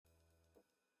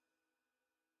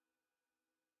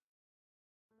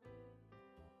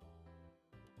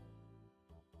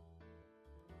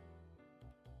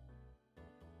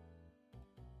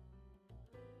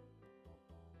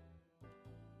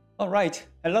All right.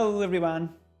 Hello, everyone.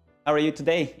 How are you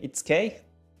today? It's Kei.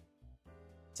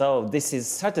 So this is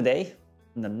Saturday,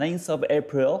 the 9th of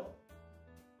April.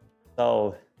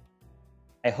 So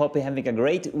I hope you're having a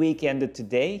great weekend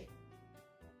today.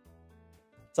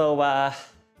 So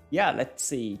yeah, let's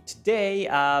see. Today,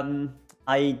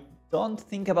 I don't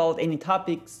think about any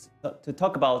topics to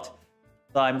talk about.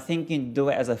 So I'm thinking to do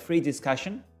it as a free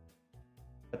discussion.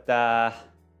 But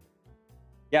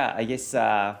yeah, I guess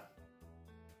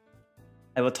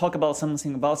I will talk about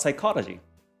something about psychology.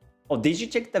 Oh, did you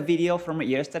check the video from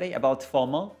yesterday about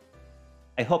FOMO?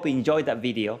 I hope you enjoyed that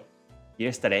video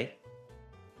yesterday.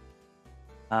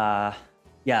 Yeah,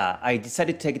 I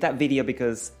decided to take that video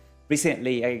because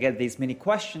recently I get these many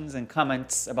questions and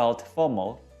comments about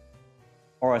FOMO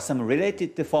or some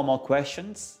related to FOMO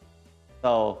questions.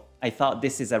 So I thought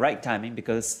this is the right timing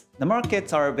because the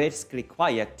markets are basically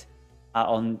quiet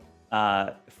on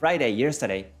Friday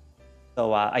yesterday.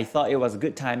 So I thought it was a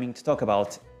good timing to talk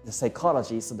about the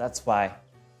psychology. So that's why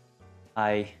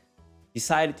I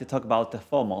decided to talk about the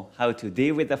FOMO, how to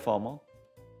deal with the FOMO.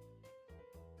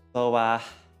 So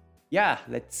yeah,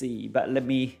 let's see. But let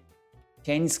me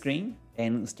change screen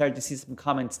and start to see some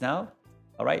comments now.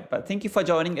 All right, but thank you for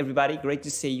joining, everybody. Great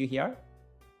to see you here.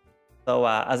 So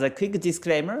as a quick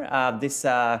disclaimer, this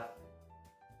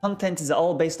content is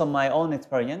all based on my own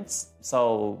experience.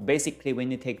 So basically, when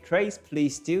you take trades,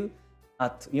 please do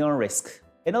at your own risk.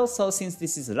 And also, since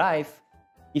this is live,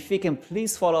 if you can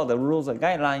please follow the rules and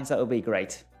guidelines, that would be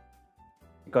great.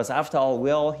 Because after all,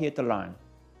 we're all here to learn.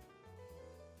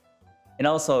 And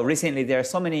also, recently there are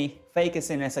so many fake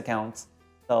SNS accounts,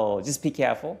 so just be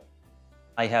careful.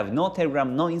 I have no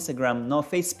Telegram, no Instagram, no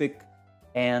Facebook,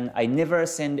 and I never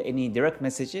send any direct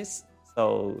messages,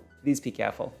 so please be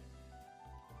careful.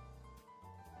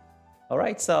 All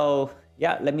right, so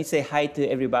yeah, let me say hi to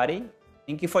everybody.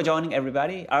 Thank you for joining,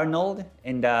 everybody. Arnold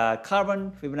and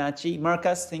Carbon, Fibonacci,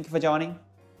 Marcus, thank you for joining.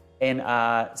 And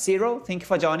Zero, thank you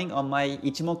for joining on my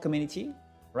Ichimoku community.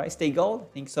 All right, stay gold,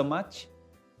 thank you so much.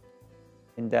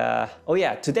 And oh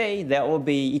yeah, today there will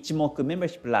be Ichimoku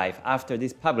membership live after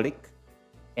this public.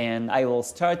 And I will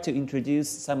start to introduce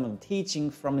some of the teaching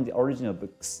from the original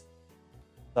books.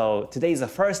 So today is the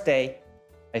first day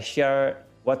I share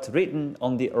what's written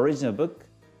on the original book.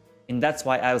 And that's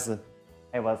why I was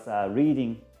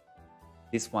reading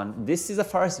this one. This is the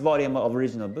first volume of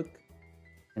original book.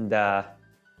 And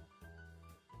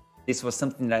this was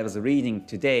something that I was reading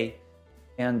today.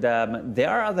 And there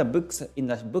are other books in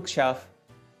the bookshelf.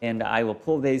 And I will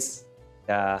pull this.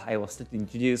 I will start to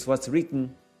introduce what's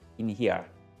written in here.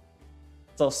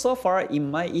 So far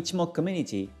in my Ichimoku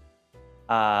community,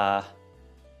 I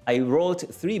wrote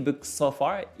 3 books so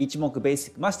far. Ichimoku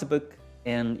Basic Master Book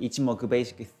and Ichimoku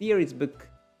Basic Theories book,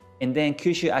 and then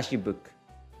Kyushu Ashi book.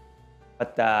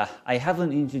 But I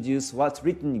haven't introduced what's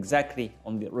written exactly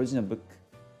on the original book.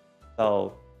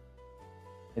 So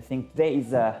I think today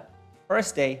is the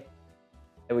first day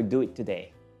I will do it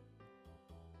today.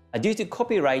 Due to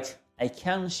copyright, I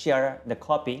can't share the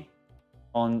copy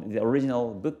on the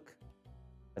original book.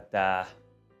 But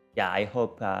yeah, I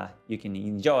hope you can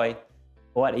enjoy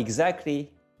what exactly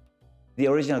the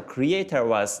original creator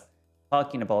was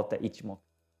talking about the Ichimoku.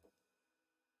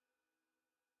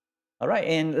 All right,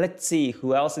 and let's see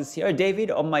who else is here.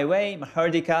 David, on my way,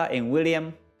 Mahardika and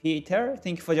William, Peter,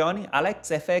 thank you for joining. Alex,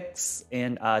 FX,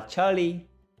 and Charlie,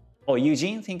 or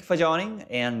Eugene, thank you for joining.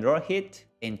 And Rohit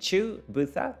and Chu,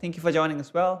 Butha, thank you for joining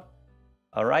as well.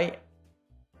 All right.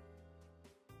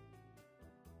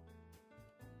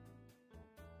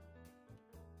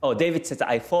 Oh, David says,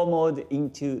 I FOMO'd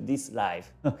into this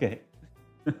live. Okay.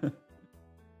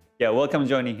 Yeah, welcome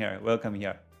joining here. Welcome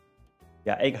here.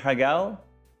 Yeah, Egg Hargal.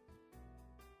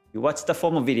 You watched the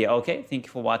FOMO video. Okay, thank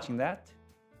you for watching that.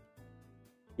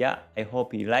 Yeah, I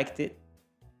hope you liked it.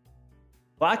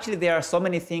 Well, actually, there are so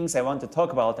many things I want to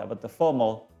talk about the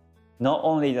FOMO. Not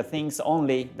only the things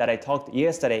that I talked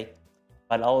yesterday,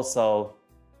 but also,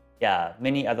 yeah,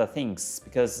 many other things.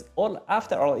 Because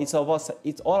after all, it's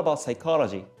all about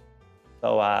psychology.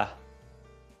 So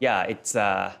yeah, it's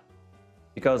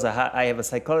because I have a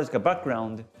psychological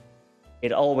background.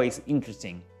 It's always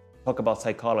interesting to talk about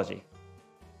psychology.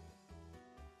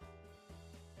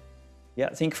 Yeah,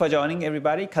 thank you for joining,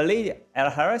 everybody. Khalid Al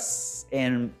Harris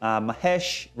and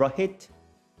Mahesh Rohit,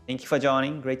 thank you for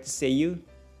joining. Great to see you.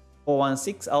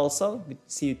 416 also, good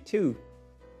to see you too.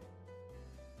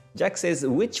 Jack says,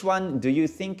 which one do you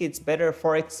think is better,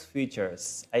 Forex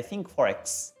futures? I think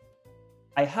Forex.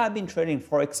 I have been trading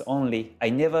Forex only. I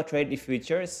never traded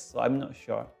futures, so I'm not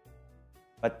sure.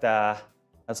 But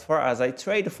as far as I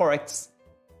trade Forex,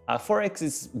 Forex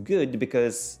is good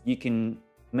because you can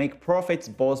make profits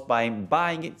both by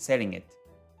buying it, selling it.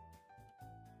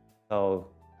 So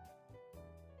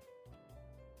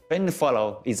trend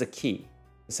follow is a key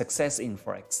to success in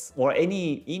Forex or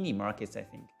any markets. I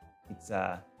think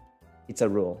it's a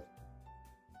rule.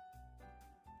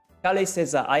 Kali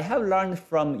says, I have learned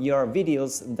from your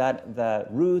videos that the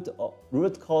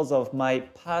root cause of my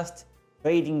past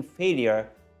trading failure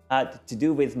had to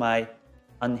do with my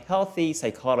unhealthy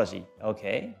psychology.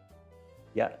 Okay.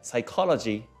 Yeah,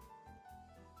 psychology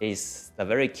is the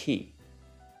very key.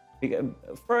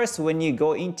 First, when you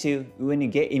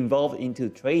get involved into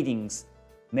tradings,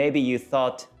 maybe you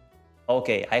thought,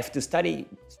 okay, I have to study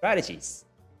strategies.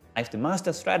 I have to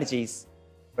master strategies,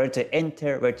 where to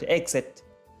enter, where to exit.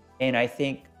 And I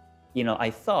think, I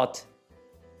thought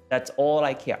that's all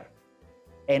I care.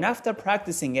 And after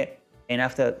practicing it, and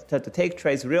after to take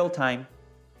trades real time,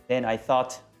 then I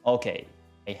thought, okay,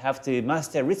 I have to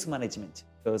master risk management,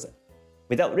 because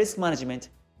without risk management,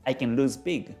 I can lose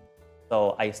big.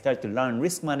 So I started to learn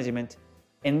risk management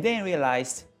and then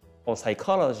realized, oh,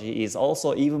 psychology is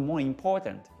also even more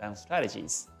important than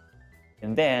strategies.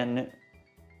 And then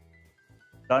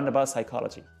learned about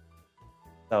psychology.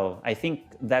 So I think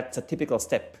that's a typical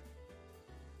step.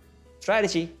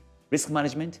 Strategy, risk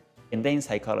management, and then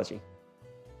psychology.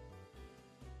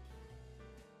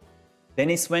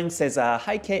 Dennis Wen says,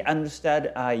 hi Kei,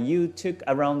 understood you took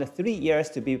around 3 years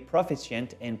to be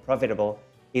proficient and profitable.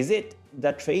 Is it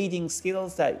the trading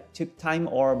skills that took time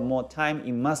or more time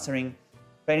in mastering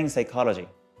trading psychology?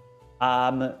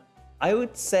 I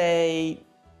would say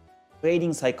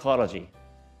trading psychology.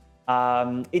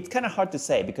 It's kind of hard to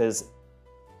say because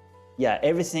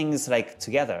everything is like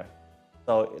together.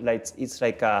 So it's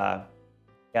like a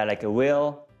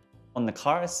wheel on the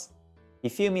cars.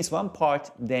 If you miss one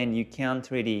part, then you can't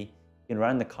really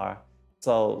run the car.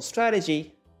 So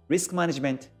strategy, risk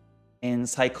management, and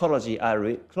psychology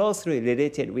are closely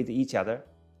related with each other.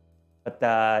 But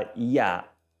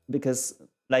because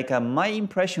my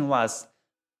impression was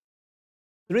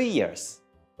 3 years.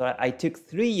 So I took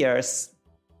 3 years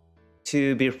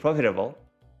to be profitable.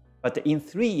 But in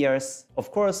 3 years,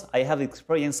 of course, I have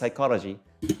experienced psychology.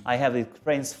 I have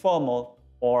experienced FOMO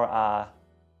or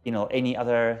any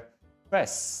other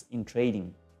stress in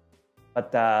trading.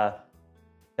 But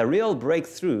the real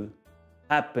breakthrough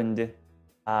happened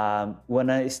when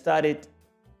I started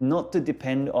not to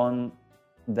depend on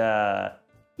the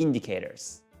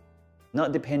indicators,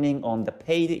 not depending on the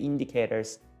paid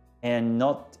indicators, and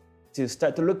not to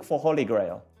start to look for Holy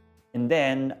Grail. And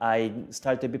then I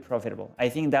started to be profitable. I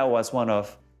think that was one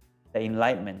of the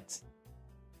enlightenment.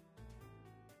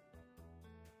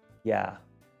 Yeah,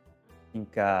 I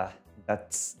think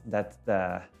that's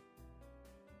the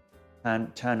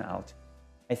turnout.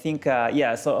 I think,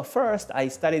 so first I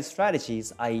studied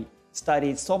strategies. I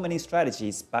studied so many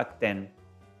strategies back then.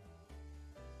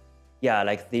 Yeah,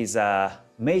 like these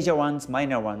major ones,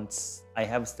 minor ones I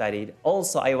have studied.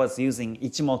 Also, I was using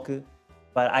Ichimoku,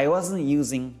 but I wasn't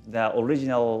using the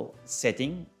original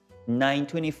setting,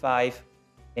 925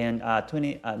 and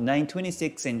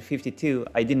 926 and 52.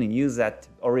 I didn't use that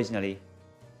originally.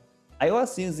 I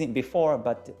was using it before,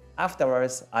 but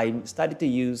afterwards I started to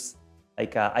use,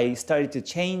 I started to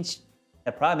change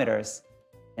the parameters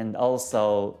and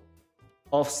also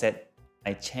offset.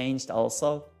 I changed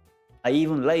also. I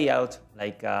even lay out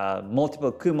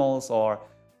multiple Kumos or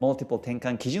multiple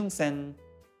Tenkan Kijun-sen,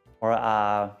 or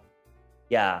I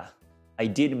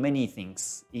did many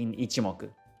things in Ichimoku.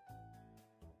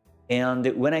 And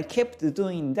when I kept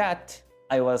doing that,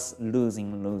 I was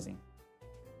losing.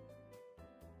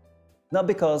 Not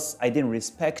because I didn't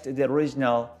respect the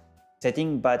original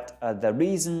setting, but the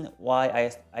reason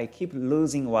why I keep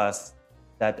losing was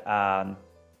that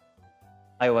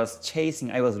I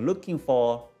was looking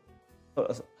for,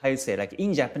 how you say,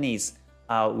 in Japanese,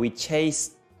 we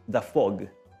chase the fog.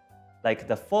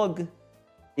 The fog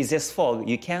is just fog.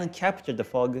 You can't capture the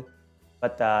fog,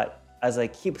 but as I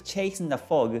keep chasing the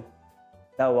fog,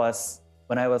 that was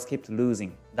when I was kept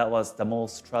losing. That was the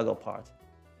most struggle part.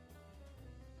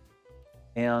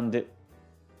 And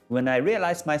when I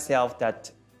realized myself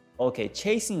that, okay,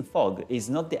 chasing fog is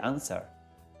not the answer,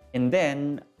 and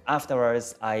then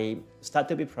afterwards I started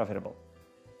to be profitable.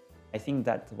 I think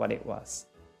that's what it was.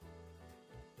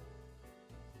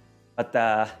 But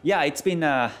it's been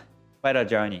quite a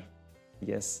journey, I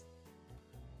guess.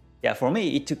 Yeah, for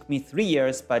me, it took me 3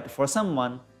 years, but for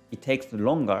someone, it takes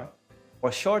longer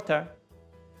or shorter.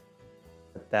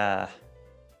 But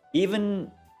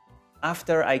even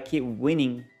after I keep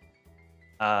winning,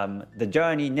 the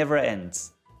journey never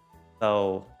ends.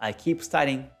 So I keep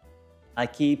studying. I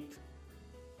keep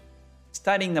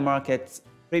studying the markets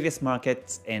previous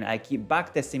markets and I keep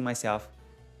backtesting myself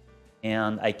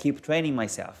and I keep training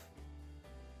myself.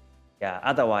 Yeah,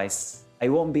 otherwise I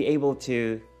won't be able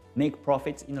to make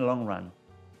profits in the long run.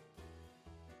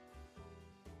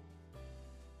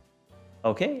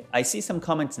 Okay, I see some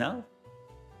comments now.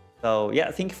 So yeah,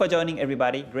 thank you for joining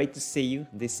everybody. Great to see you.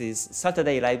 This is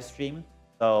Saturday live stream.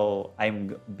 So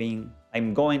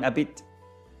I'm going a bit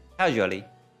casually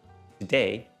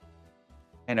today,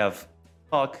 kind of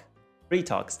free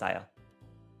talk style.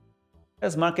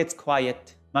 Because market's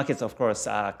quiet, markets of course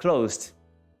are closed,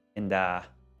 and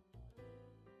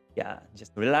yeah,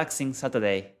 just relaxing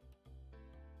Saturday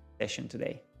session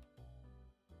today.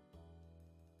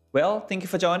 Well, thank you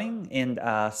for joining, and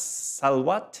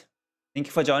Salwat, thank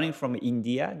you for joining from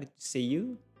India. Good to see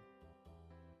you.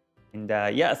 And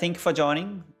yeah, thank you for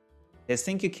joining. Yes,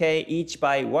 thank you, Kei. Each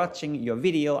by watching your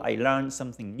video, I learned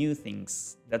something new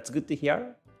things. That's good to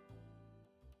hear.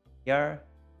 Here.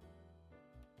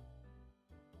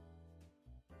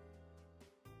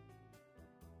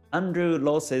 Andrew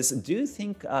Law says, do you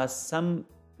think some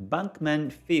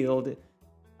Bankman field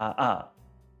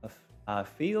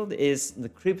field is the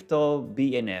crypto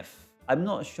BNF? I'm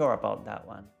not sure about that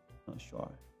one. Not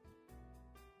sure.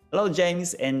 Hello,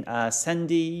 James and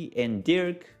Sandy and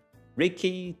Dirk,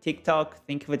 Ricky, TikTok.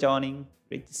 Thank you for joining.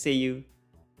 Great to see you.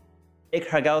 Ek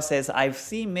Hargao says, I've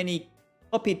seen many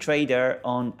copy trader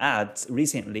on ads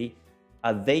recently.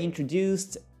 They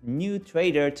introduced new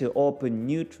trader to open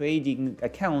new trading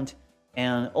account,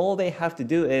 and all they have to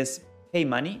do is pay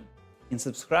money and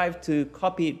subscribe to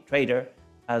copy trader,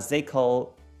 as they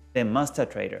call them master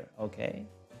trader. Okay.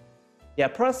 Yeah,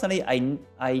 personally,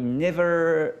 I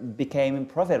never became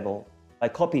profitable by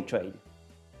copy trade,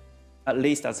 at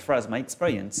least as far as my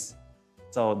experience.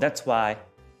 So that's why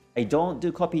I don't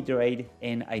do copy trade,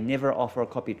 and I never offer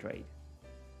copy trade.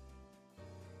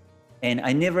 And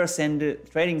I never send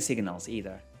trading signals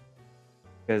either,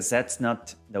 because that's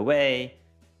not the way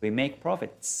we make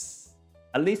profits.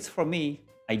 At least for me,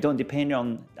 I don't depend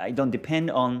on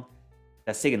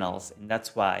the signals, and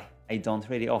that's why I don't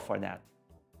really offer that.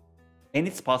 And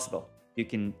it's possible. You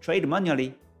can trade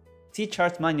manually, see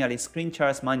charts manually, screen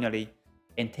charts manually,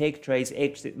 and take trades,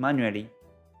 exit manually.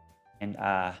 And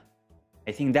I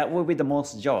think that will be the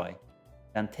most joy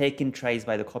than taking trades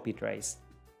by the copy trades.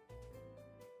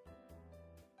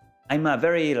 I'm a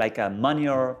very a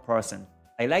manual person.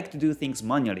 I like to do things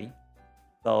manually.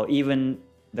 So even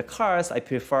the cars, I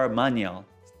prefer manual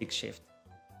stick shift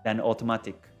than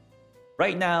automatic.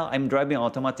 Right now, I'm driving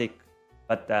automatic,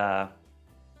 but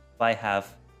if I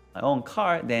have my own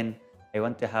car, then I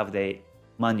want to have the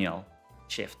manual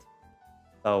shift.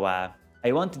 So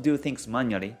I want to do things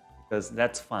manually because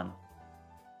that's fun.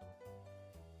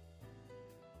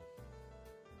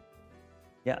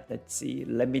 Yeah, let's see.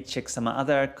 Let me check some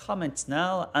other comments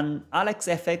now. And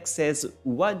AlexFX says,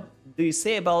 what do you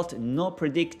say about not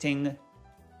predicting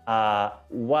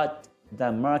what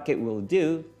the market will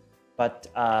do, but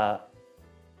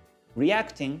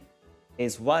reacting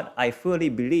is what I fully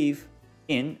believe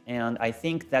in, and I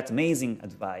think that's amazing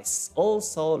advice.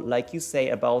 Also, like you say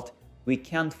about we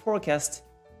can't forecast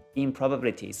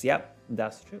improbabilities. Yep,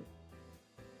 that's true.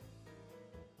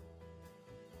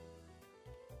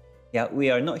 Yeah,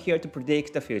 we are not here to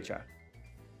predict the future.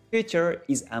 Future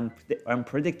is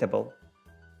unpredictable.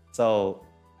 So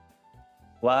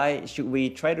why should we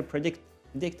try to predict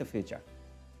the future?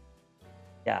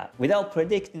 Yeah, without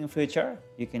predicting the future,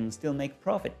 you can still make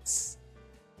profits.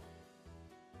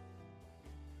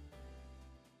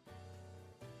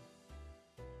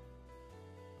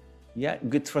 Yeah,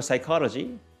 good for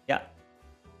psychology. Yeah.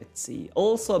 Let's see.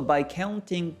 Also, by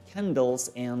counting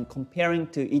candles and comparing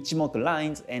to Ichimoku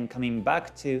lines and coming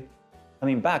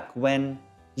back when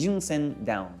Junsen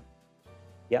down.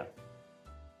 Yeah.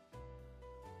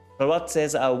 So what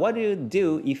says, what do you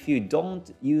do if you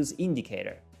don't use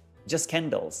indicator? Just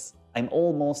candles. I'm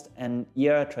almost an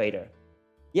year trader.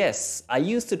 Yes, I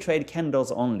used to trade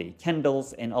candles only.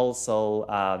 Candles and also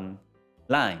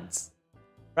lines.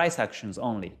 Price actions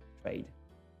only trade.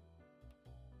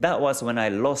 That was when I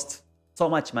lost so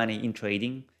much money in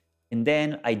trading, and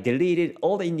then I deleted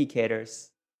all the indicators.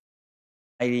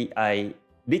 I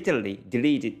literally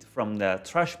deleted from the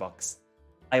trash box.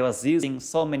 I was having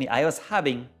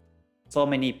so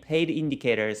many paid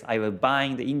indicators. I was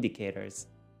buying the indicators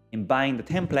and buying the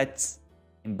templates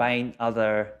and buying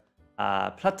other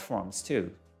platforms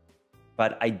too.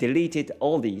 But I deleted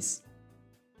all these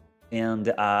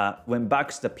and went back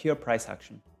to the pure price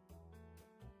action.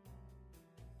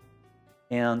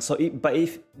 And so,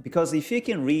 because if you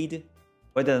can read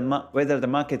whether the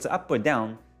market's up or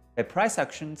down, the price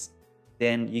actions,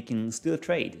 then you can still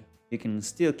trade. You can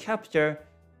still capture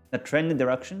the trend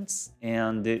directions,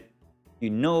 and you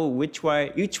know which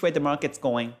way the market's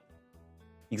going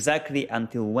exactly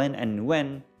until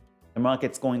when the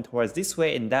market's going towards this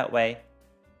way and that way,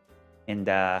 and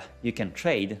you can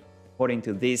trade according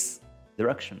to this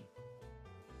direction.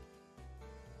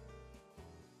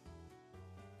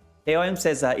 AOM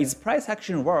says, is price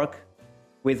action work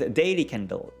with daily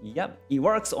candle? Yep, it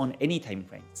works on any time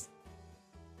frames.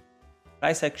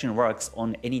 Price action works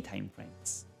on any time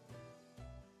frames.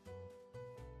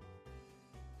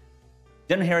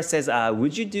 John here says,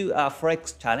 would you do a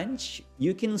Forex challenge?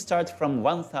 You can start from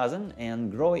 1,000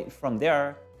 and grow it from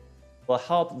there. Will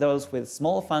help those with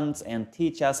small funds and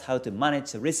teach us how to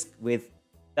manage the risk with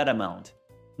that amount.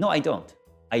 No, I don't.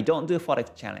 I don't do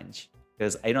Forex challenge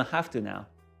because I don't have to now.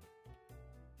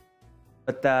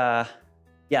 But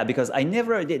yeah, because I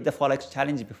never did the Forex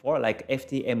challenge before, like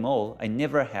FTMO, I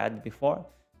never had before.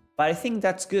 But I think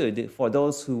that's good for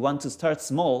those who want to start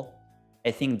small.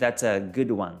 I think that's a good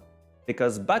one.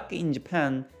 Because back in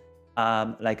Japan,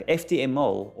 like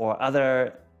FTMO or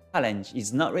other challenge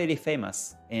is not really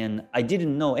famous. And I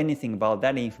didn't know anything about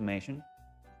that information.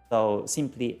 So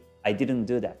simply, I didn't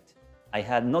do that. I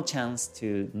had no chance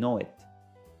to know it.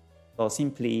 So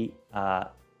simply,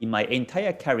 in my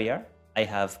entire career, I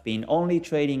have been only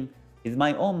trading with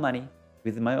my own money,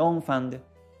 with my own fund,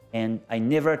 and I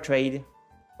never trade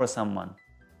for someone.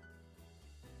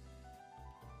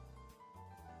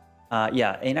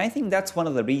 Yeah, and I think that's one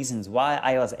of the reasons why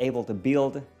I was able to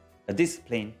build a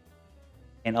discipline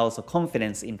and also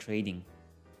confidence in trading.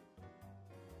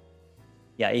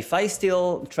 Yeah, if I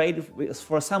still trade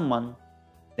for someone,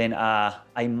 then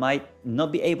I might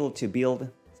not be able to build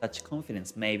such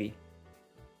confidence, maybe.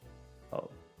 Oh.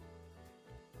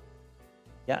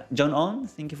 Yeah, John On,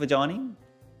 thank you for joining.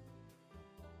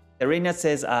 Serena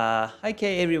says, hi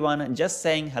Kei everyone, just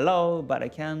saying hello, but I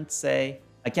can't stay.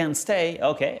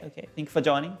 Okay, thank you for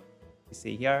joining. You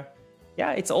see here.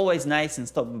 Yeah, it's always nice and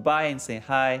stop by and say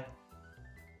hi.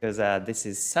 Because this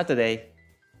is Saturday,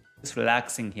 just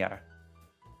relaxing here.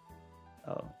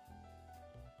 Oh,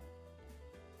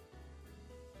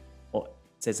 it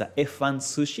says F1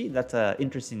 Sushi, that's an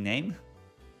interesting name.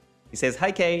 He says,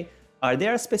 hi Kei, are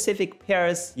there specific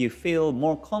pairs you feel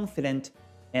more confident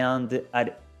and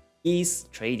at ease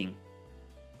trading?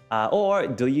 Or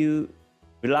do you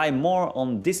rely more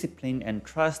on discipline and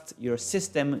trust your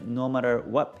system no matter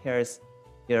what pairs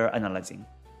you're analyzing?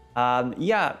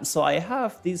 Yeah, so I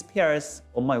have these pairs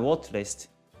on my watch list.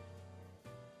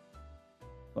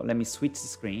 Well, let me switch the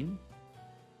screen.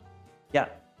 Yeah,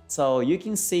 so you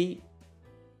can see,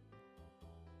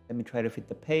 let me try to fit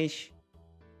the page.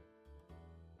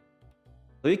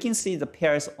 So you can see the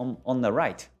pairs on the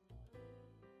right.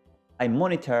 I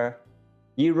monitor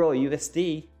Euro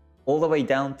USD all the way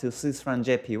down to Swiss franc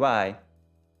JPY.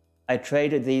 I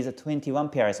traded these 21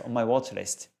 pairs on my watch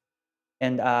list.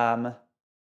 And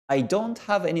I don't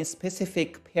have any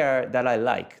specific pair that I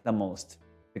like the most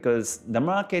because the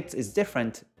market is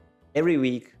different every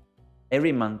week,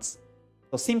 every month.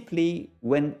 So simply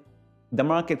when the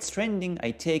market's trending,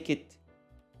 I take it.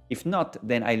 If not,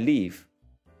 then I leave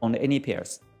on any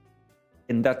pairs.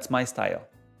 And that's my style.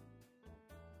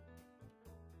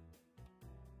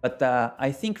 But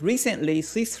I think recently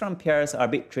Swiss franc pairs are a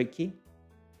bit tricky.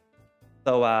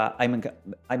 So I'm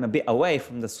a bit away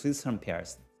from the Swiss franc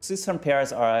pairs. Swiss franc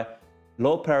pairs are a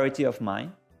low priority of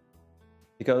mine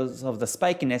because of the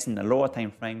spikiness in the lower time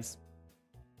frames.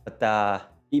 But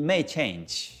it may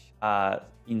change.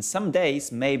 In some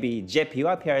days, maybe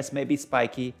JPY pairs may be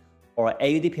spiky or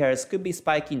AUD pairs could be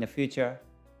spiky in the future.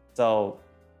 So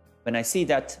when I see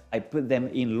that, I put them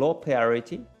in low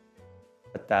priority.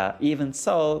 But even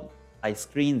so, I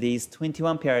screen these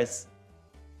 21 pairs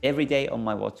every day on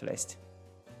my watch list.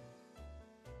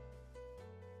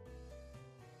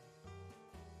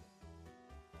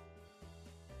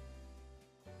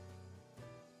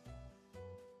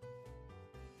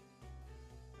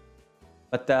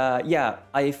 But yeah,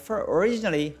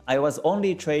 originally I was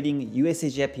only trading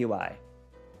USD/JPY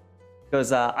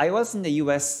because I was in the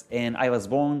US and I was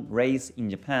born, raised in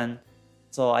Japan.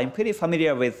 So I'm pretty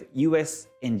familiar with US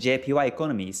and JPY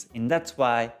economies, and that's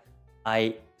why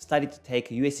I started to take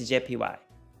USD/JPY.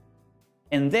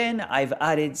 And then I've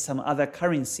added some other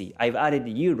currency. I've added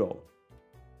Euro.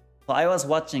 So I was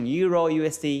watching Euro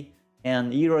USD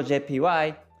and Euro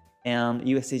JPY and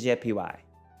USD/JPY.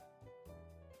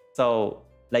 So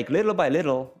like little by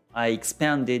little, I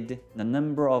expanded the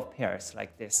number of pairs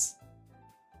like this.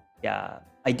 Yeah,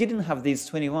 I didn't have these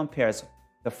 21 pairs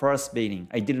the first beginning.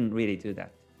 I didn't really do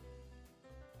that.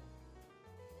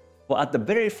 Well, at the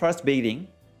very first beginning,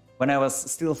 when I was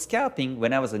still scalping,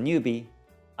 when I was a newbie,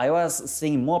 I was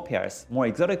seeing more pairs, more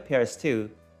exotic pairs too,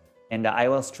 and I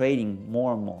was trading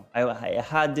more and more. I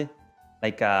had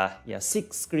like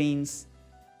 6 screens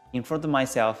in front of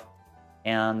myself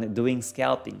and doing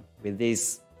scalping with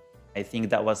this. I think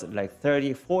that was like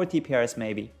 30, 40 pairs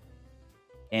maybe,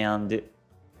 and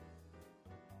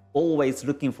always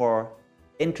looking for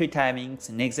entry timings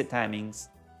and exit timings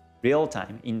real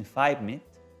time in 5 minutes,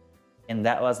 and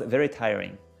that was very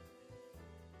tiring.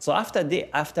 So after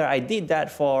I did that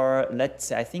for, let's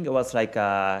say, I think it was like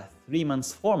 3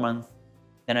 months, 4 months,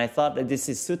 then I thought that this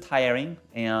is too tiring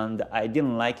and I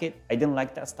didn't like it. I didn't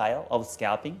like that style of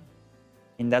scalping,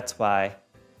 and that's why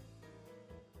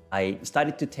I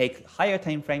started to take higher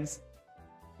time frames,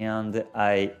 and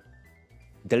I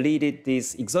deleted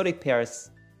these exotic pairs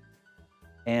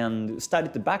and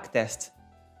started to backtest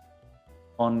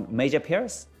on major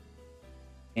pairs.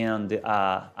 And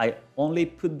I only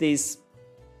put these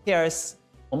pairs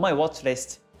on my watch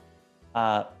list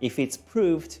if it's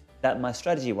proved that my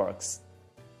strategy works.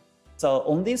 So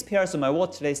on these pairs on my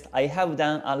watch list, I have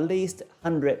done at least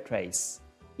 100 trades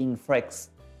in Forex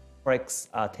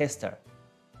Tester.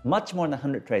 Much more than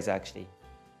 100 trades actually.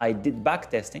 I did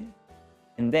backtesting,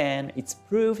 and then it's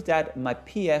proved that my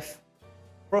PF,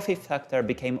 profit factor,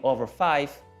 became over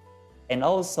 5, and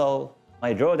also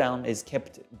my drawdown is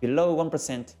kept below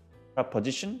 1% per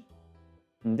position.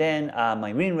 And then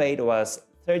my win rate was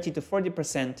 30 to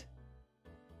 40%.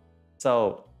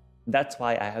 So that's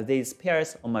why I have these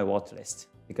pairs on my watch list,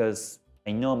 because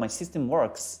I know my system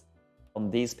works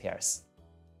on these pairs.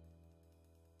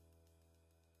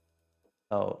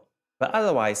 So, but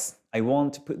otherwise, I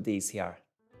won't put these here.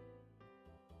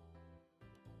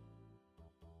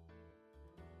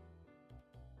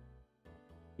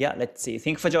 Yeah, let's see.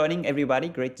 Thank you for joining, everybody.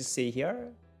 Great to see you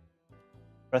here.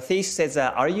 Ratish says,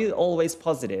 are you always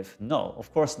positive? No,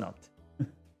 of course not.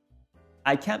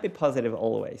 I can't be positive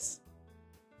always.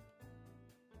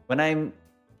 When I'm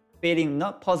feeling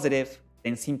not positive,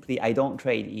 then simply I don't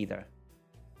trade either.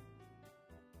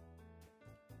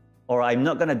 Or I'm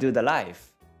not gonna do the live.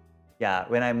 Yeah,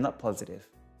 when I'm not positive.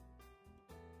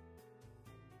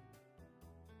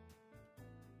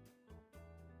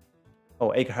 Oh,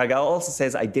 Eikhaga also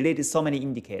says, I deleted so many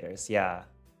indicators. Yeah.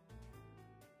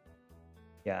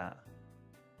 Yeah.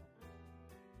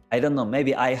 I don't know,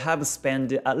 maybe I have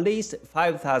spent at least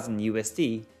 5,000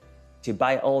 USD to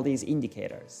buy all these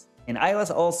indicators. And I was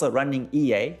also running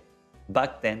EA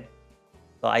back then.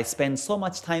 So I spent so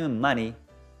much time and money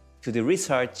to do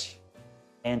research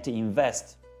and to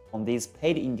invest on these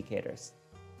paid indicators.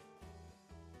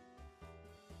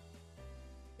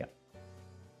 Yeah.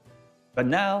 But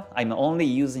now I'm only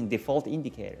using default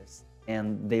indicators,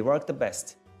 and they work the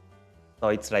best. So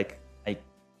it's like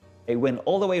I went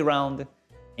all the way around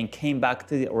and came back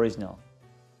to the original.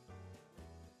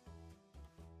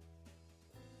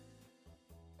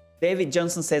 David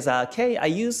Johnson says, Kei, I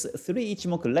use 3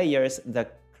 Ichimoku layers, the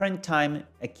current time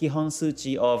a Kihon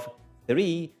Suchi of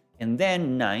 3 and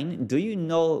then 9. Do you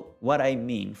know what I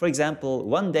mean? For example,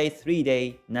 1 day, 3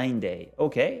 day, 9 day.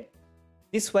 Okay.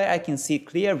 This way I can see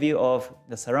clear view of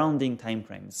the surrounding time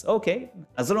frames. Okay,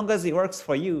 as long as it works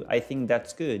for you, I think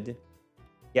that's good.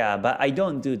 Yeah, but I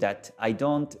don't do that. I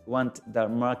don't want the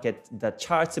market, the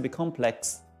charts to be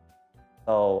complex.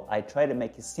 So I try to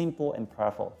make it simple and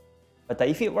powerful. But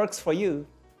if it works for you,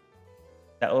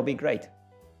 that will be great.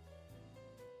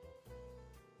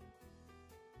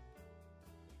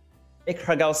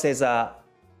 Ekragao says,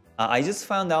 I just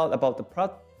found out about the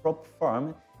prop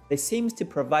firm. They seems to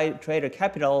provide trader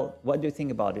capital. What do you think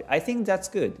about it? I think that's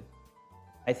good.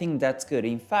 I think that's good.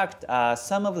 In fact,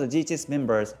 some of the GTS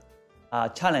members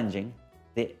challenging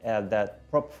the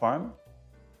prop firm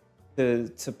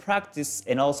to practice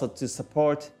and also to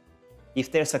support.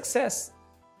 If their success,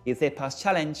 if they pass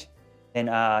challenge, then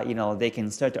they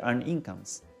can start to earn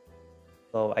incomes.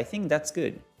 So I think that's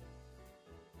good.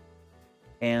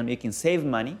 And you can save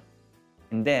money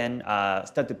and then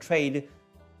start to trade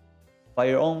by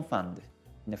your own fund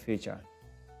in the future.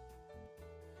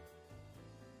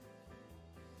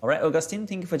 All right, Augustine,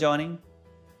 thank you for joining.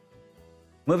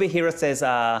 Movie Hero says,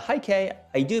 hi Kei,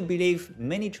 I do believe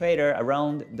many traders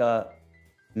around the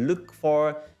look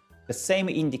for the same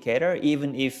indicator,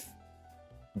 even if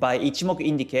by Ichimoku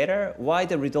indicator, why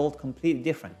the result completely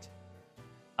different?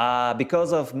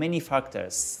 Because of many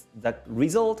factors. The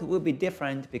result will be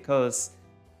different because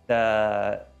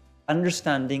the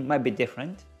understanding might be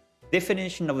different,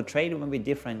 definition of a trade might be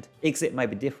different, exit might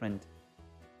be different,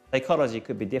 psychology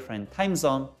could be different, time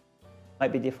zone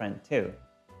might be different too.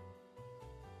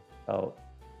 So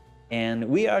And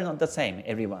we are not the same,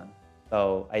 everyone.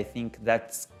 So I think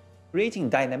that's creating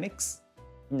dynamics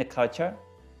in the culture.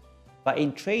 But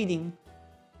in trading,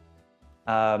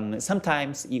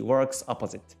 sometimes it works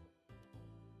opposite.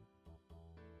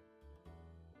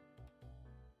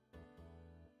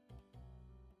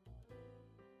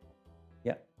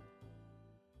 Yeah.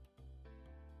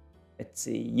 Let's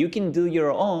see. You can do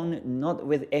your own, not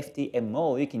with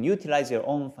FTMO. You can utilize your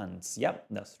own funds. Yep,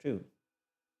 that's true.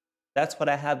 That's what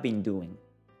I have been doing.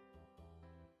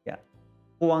 Yeah.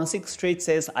 416 Street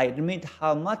says, I admit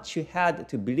how much you had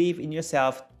to believe in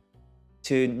yourself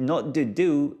to not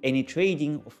do any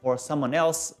trading for someone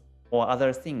else or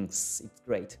other things. It's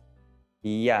great.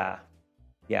 Yeah.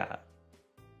 Yeah.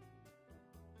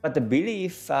 But the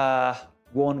belief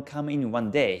won't come in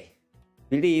one day.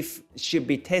 Belief should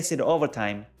be tested over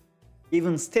time.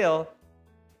 Even still,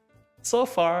 so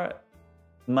far,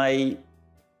 my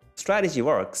strategy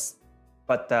works.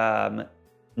 But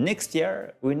next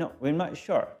year, we're not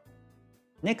sure.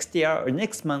 Next year or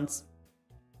next month,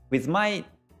 with my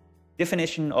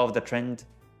definition of the trend,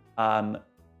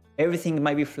 everything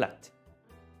might be flat.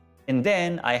 And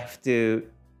then I have to,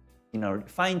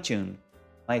 fine-tune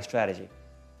my strategy.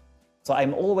 So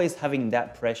I'm always having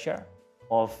that pressure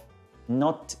of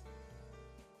not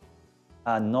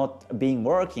being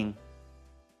working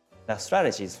the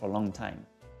strategies for a long time.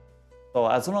 So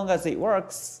as long as it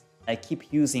works, I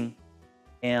keep using,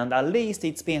 and at least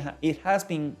it has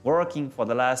been working for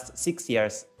the last 6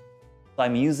 years. So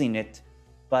I'm using it,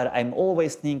 but I'm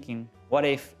always thinking, what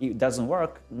if it doesn't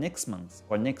work next month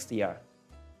or next year?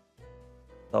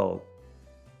 So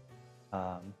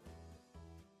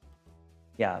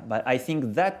yeah, but I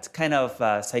think that kind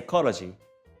of psychology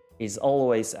is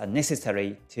always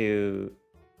necessary to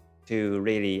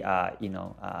really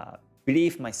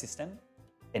believe my system,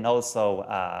 and also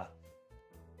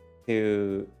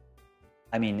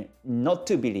not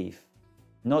to believe,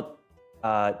 not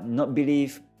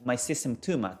believe my system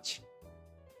too much.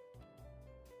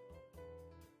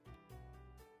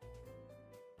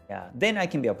 Yeah, then I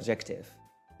can be objective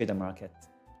to the market.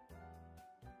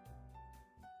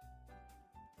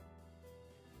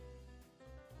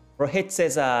 Rohit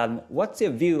says, what's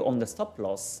your view on the stop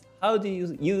loss? How do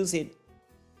you use it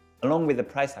along with the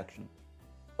price action?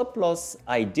 Stop loss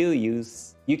I do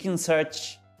use. You can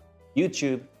search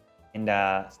YouTube and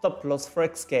stop loss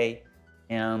Forexkei,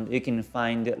 and you can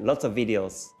find lots of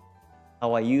videos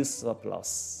how I use stop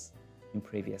loss in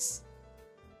previous.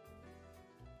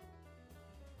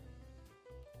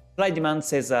 Supply demand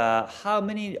says, how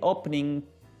many opening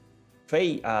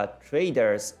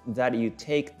traders that you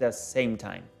take the same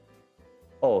time?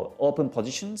 Oh, open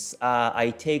positions,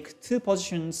 I take 2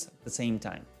 positions at the same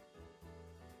time.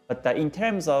 But in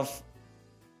terms of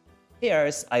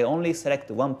pairs, I only select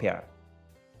 1 pair.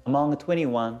 Among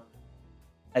 21,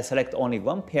 I select only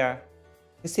 1 pair,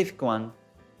 specific one,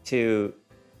 to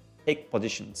take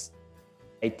positions.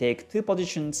 I take 2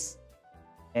 positions,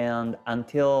 and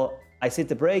until I set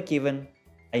the break even,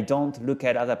 I don't look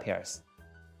at other pairs.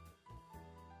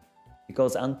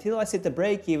 Because until I set the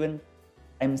break even,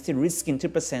 I'm still risking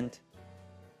 2%.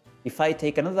 If I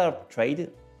take another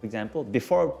trade, for example,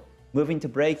 before moving to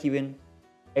break even,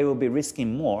 I will be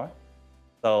risking more.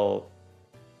 So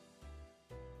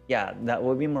yeah, that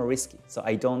will be more risky. So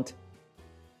I don't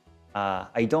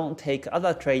take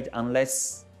other trade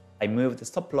unless I move the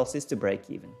stop losses to break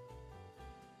even.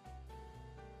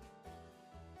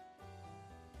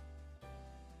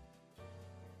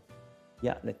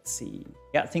 Yeah, let's see.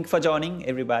 Yeah, thank you for joining,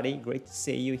 everybody. Great to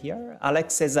see you here.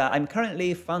 Alex says, I'm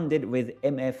currently funded with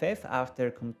MFF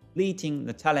after completing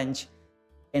the challenge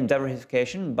in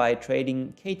diversification by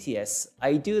trading KTS.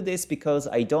 I do this because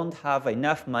I don't have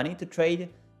enough money to trade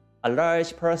a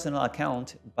large personal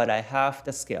account, but I have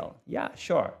the skill. Yeah,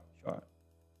 sure.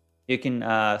 You can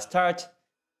start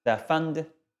the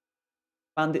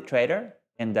funded trader,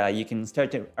 and you can start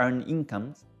to earn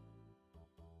incomes.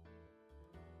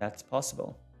 That's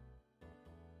possible.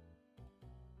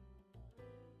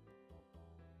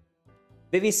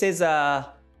 Vivi says,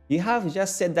 you have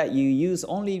just said that you use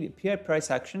only pure price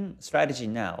action strategy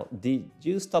now. Did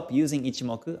you stop using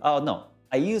Ichimoku? Oh no,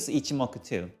 I use Ichimoku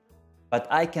too. But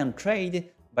I can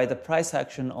trade by the price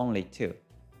action only too.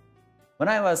 When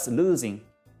I was losing,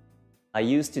 I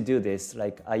used to do this.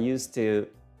 Like I used to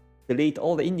delete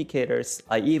all the indicators.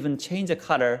 I even change the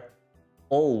color,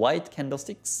 all white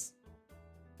candlesticks,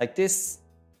 like this,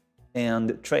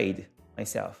 and trade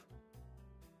myself.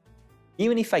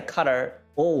 Even if I color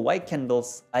all white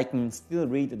candles, I can still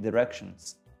read the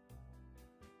directions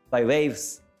by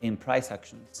waves in price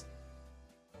actions.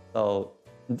 So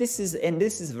this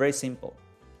is very simple.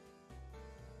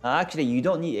 Actually, you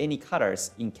don't need any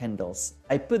colors in candles.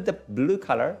 I put the blue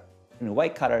color and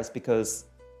white colors because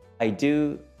I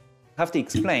do have to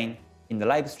explain in the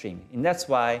live stream, and that's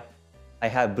why I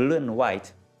have blue and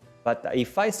white. But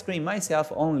if I screen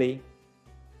myself only,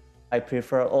 I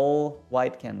prefer all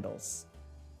white candles.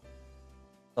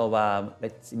 So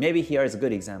let's see. Maybe here is a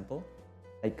good example.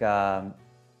 Like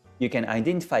you can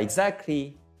identify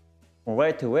exactly from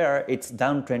where to where it's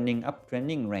downtrending,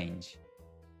 uptrending range.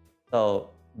 So,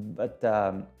 but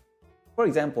for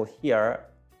example, here,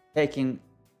 taking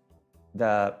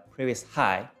the previous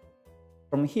high,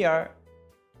 from here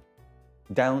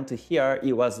down to here,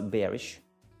 it was bearish.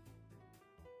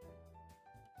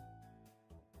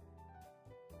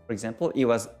 For example, it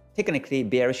was technically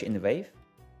bearish in the wave.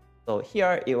 So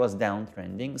here it was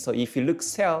downtrending. So if you look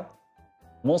sell,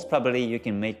 most probably you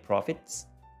can make profits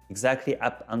exactly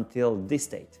up until this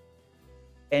date.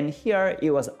 And here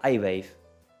it was I wave.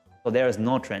 So there is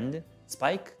no trend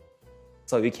spike.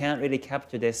 So you can't really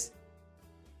capture this.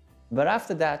 But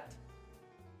after that,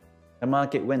 the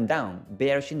market went down,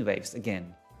 bearish in waves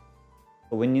again.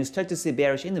 So when you start to see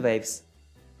bearish in waves,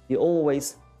 you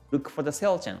always look for the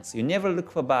sell chance. You never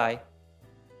look for buy,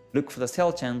 look for the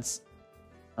sell chance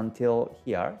until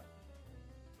here.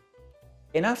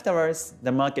 And afterwards,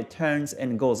 the market turns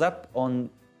and goes up on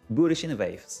bullish in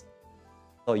waves.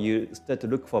 So you start to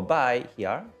look for buy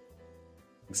here,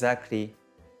 exactly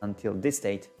until this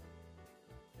date.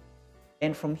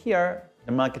 And from here,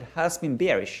 the market has been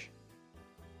bearish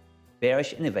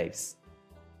in waves.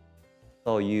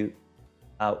 So you,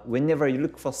 whenever you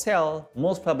look for sell,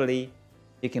 most probably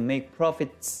you can make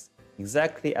profits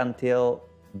exactly until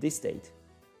this date.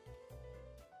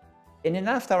 And then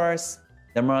afterwards,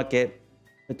 the market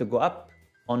had to go up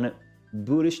on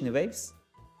bullish waves.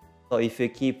 So if you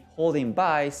keep holding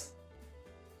buys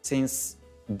since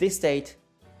this date,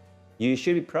 you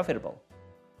should be profitable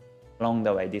along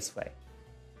the way this way.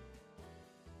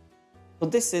 So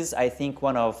this is, I think,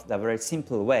 one of the very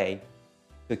simple way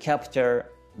to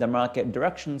capture the market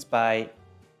directions by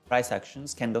price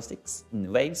actions, candlesticks,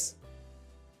 in waves.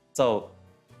 So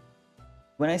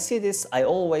when I see this, I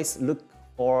always look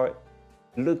for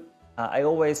the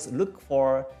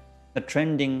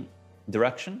trending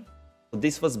direction. So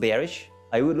this was bearish,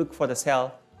 I would look for the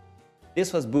sell.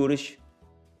 This was bullish,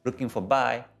 looking for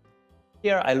buy.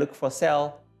 Here I look for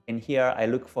sell, and here I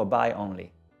look for buy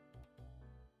only.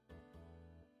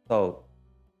 So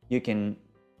you can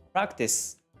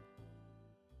practice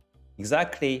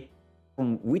exactly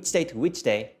from which day to which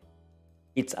day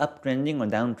it's uptrending or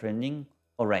downtrending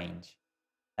or range,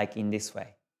 like in this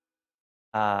way.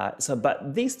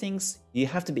 But these things, you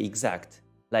have to be exact.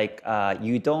 Like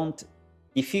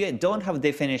if you don't have a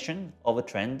definition of a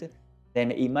trend,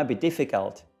 then it might be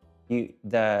difficult.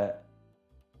 Your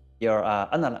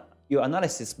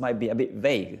analysis might be a bit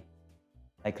vague.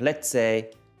 Like let's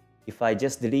say, if I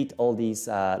just delete all these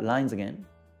lines again,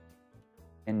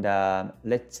 and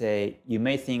let's say you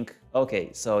may think,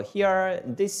 okay, so here,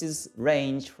 this is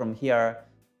range from here.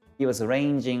 It was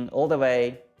ranging all the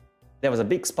way. There was a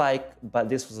big spike, but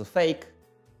this was a fake.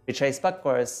 Retrace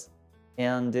backwards,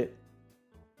 and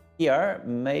here,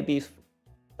 maybe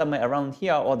somewhere around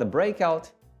here, or the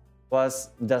breakout was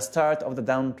the start of the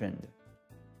downtrend.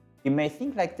 You may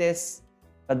think like this,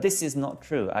 but this is not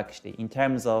true actually in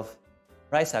terms of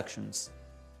price actions.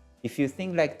 If you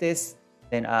think like this,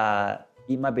 then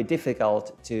it might be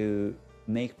difficult to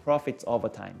make profits over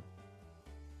time.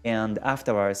 And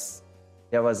afterwards,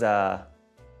 there was a,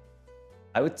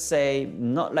 I would say,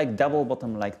 not like double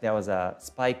bottom, like there was a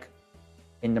spike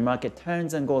and the market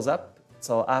turns and goes up.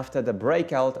 So after the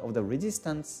breakout of the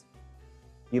resistance,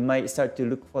 you might start to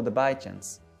look for the buy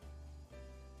chance.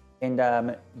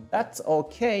 And that's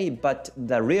okay, but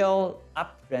the real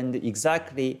uptrend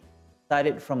exactly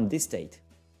started from this date,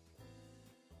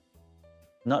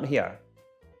 not here.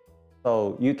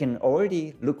 So you can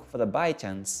already look for the buy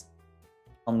chance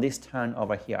on this turn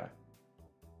over here.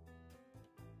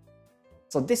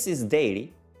 So this is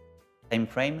daily time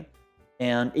frame,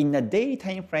 and in the daily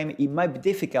time frame, it might be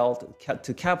difficult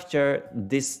to capture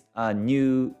this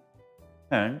new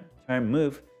turn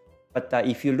move. But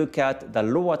if you look at the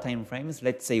lower time frames,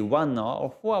 let's say 1 hour or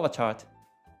 4 hour chart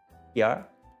here,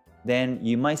 then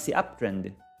you might see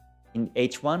uptrend in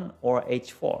H1 or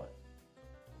H4.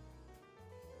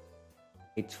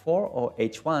 H4 or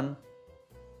H1,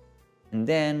 and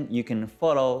then you can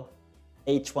follow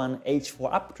H1,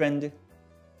 H4 uptrend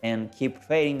and keep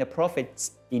trading the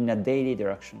profits in a daily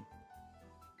direction.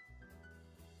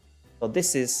 So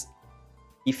this is,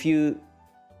 if you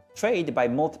trade by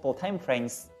multiple time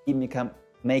frames, it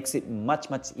makes it much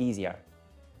easier.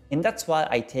 And that's why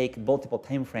I take multiple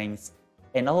time frames.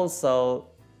 And also,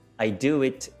 I do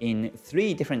it in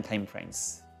 3 different time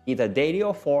frames, either daily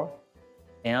or 4,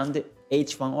 and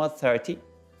H1 or 30,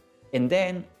 and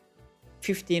then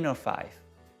 15 or 5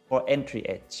 for entry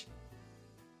edge.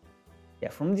 Yeah,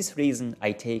 from this reason,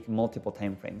 I take multiple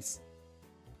time frames.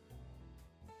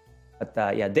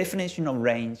 But yeah, definition of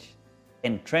range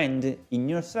and trend in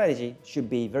your strategy should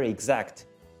be very exact,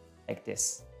 like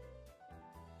this.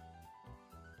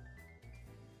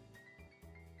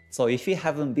 So if you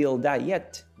haven't built that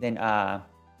yet, then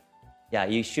yeah,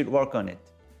 you should work on it.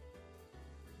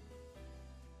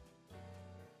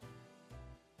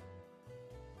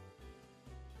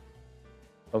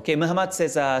 Okay, Muhammad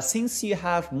says, since you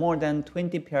have more than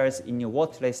 20 pairs in your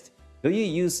watch list, do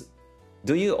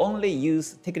you only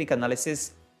use technical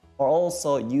analysis or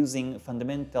also using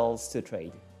fundamentals to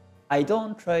trade? I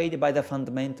don't trade by the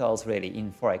fundamentals really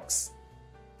in Forex.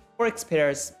 Forex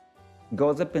pairs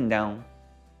goes up and down.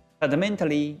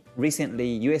 Fundamentally,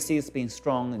 recently USD has been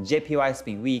strong, JPY has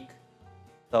been weak.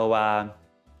 So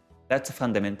that's the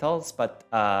fundamentals, but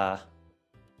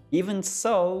even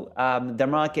so, the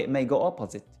market may go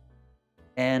opposite.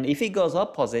 And if it goes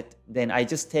opposite, then I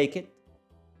just take it.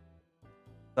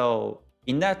 So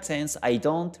in that sense, I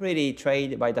don't really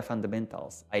trade by the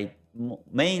fundamentals. I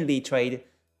mainly trade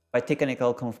by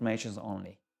technical confirmations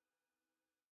only.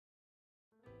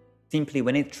 Simply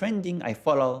when it's trending, I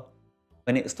follow.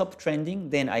 When it stops trending,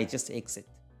 then I just exit.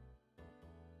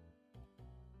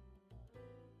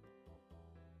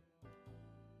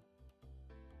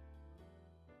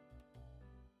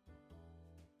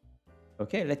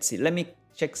 Okay, let's see. Let me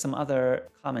check some other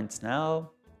comments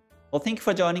now. Well, thank you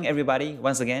for joining, everybody.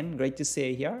 Once again, great to see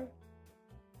you here.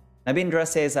 Nabindra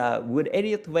says, would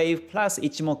Elliott wave plus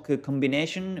Ichimoku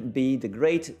combination be the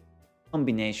great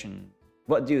combination?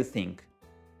 What do you think?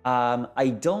 I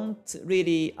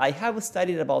have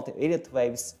studied about Elliott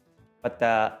waves, but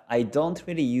I don't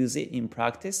really use it in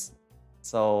practice.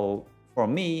 So for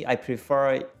me, I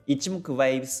prefer Ichimoku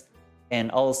waves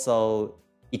and also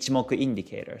Ichimoku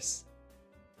indicators.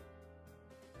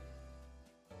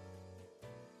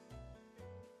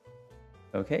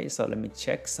 Okay, so let me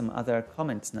check some other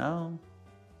comments now.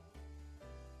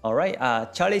 All right,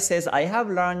 Charlie says, I have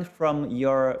learned from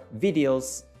your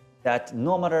videos that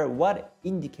no matter what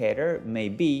indicator may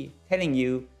be telling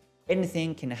you,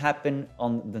 anything can happen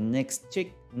on the next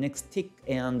tick,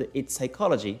 and it's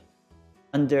psychology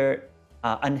under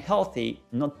unhealthy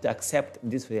not to accept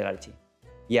this reality.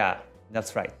 Yeah,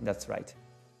 that's right, that's right.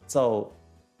 So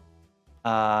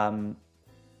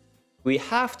we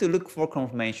have to look for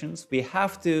confirmations. We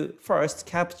have to first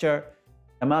capture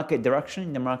a market direction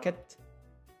in the market.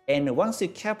 And once you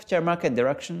capture market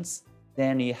directions,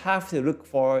 then you have to look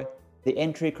for the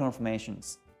entry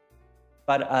confirmations.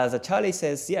 But as Charlie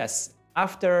says, yes,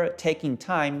 after taking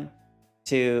time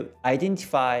to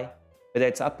identify whether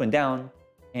it's up and down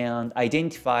and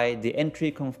identify the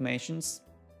entry confirmations,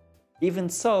 even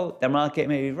so, the market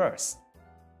may reverse.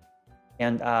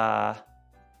 And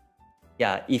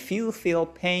yeah, if you feel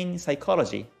pain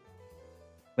psychology,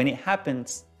 when it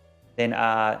happens, then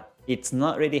it's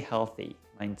not really healthy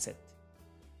mindset.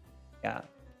 Yeah,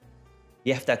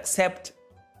 you have to accept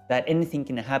that anything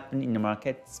can happen in the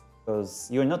markets because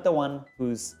you're not the one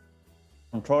who's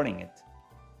controlling it.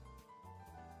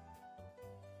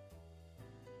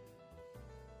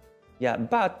 Yeah,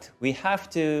 but we have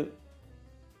to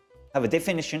have a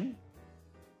definition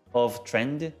of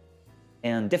trend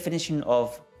and definition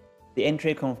of the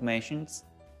entry confirmations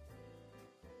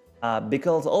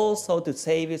because also to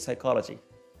save your psychology.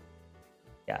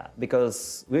 Yeah,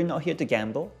 because we're not here to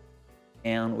gamble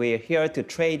and we're here to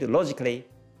trade logically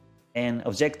and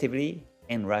objectively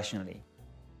and rationally.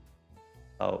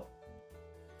 So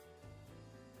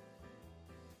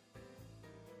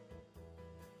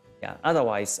yeah,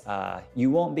 otherwise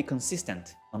you won't be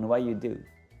consistent on what you do.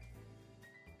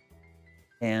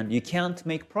 And you can't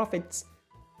make profits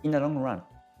in the long run.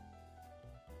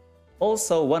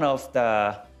 Also, one of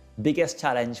the biggest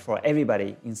challenge for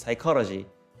everybody in psychology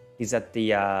is that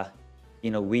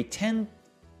we tend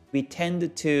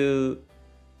to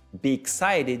be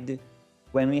excited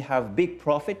when we have big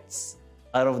profits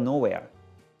out of nowhere.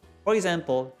 For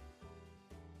example,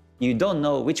 you don't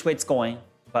know which way it's going,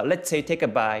 but let's say you take a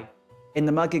buy and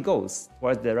the market goes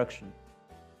towards the direction.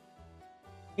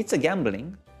 It's a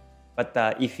gambling, but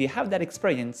if you have that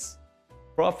experience,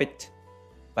 profit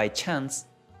by chance,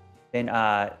 then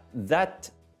that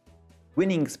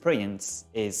winning experience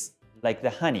is like the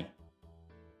honey,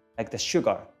 like the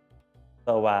sugar.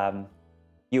 So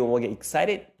you will get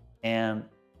excited and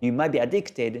you might be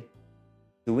addicted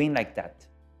to win like that.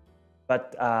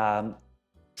 But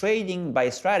trading by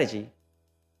strategy,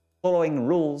 following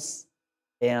rules,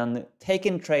 and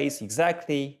taking trades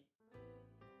exactly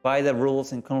by the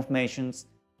rules and confirmations,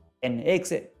 and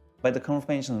exit by the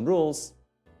confirmation rules,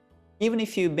 even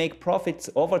if you make profits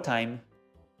over time,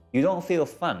 you don't feel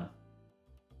fun.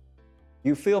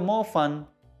 You feel more fun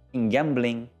in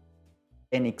gambling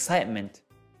and excitement.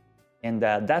 And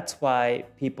that's why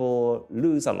people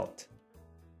lose a lot.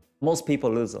 Most people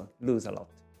lose a lot.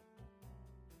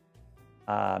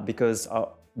 Because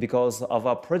of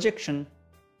our projection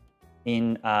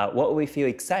in what we feel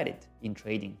excited in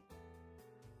trading.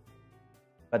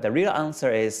 But the real answer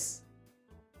is,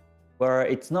 well,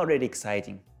 it's not really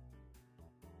exciting.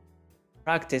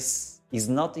 Practice is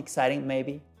not exciting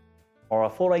maybe, or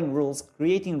following rules,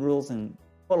 creating rules and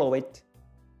follow it.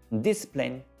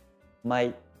 Discipline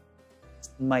might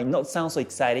not sound so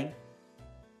exciting,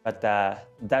 but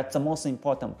that's the most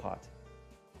important part.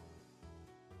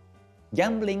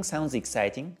 Gambling sounds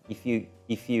exciting if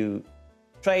you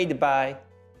trade buy,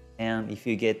 and if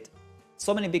you get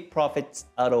so many big profits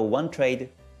out of one trade,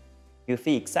 you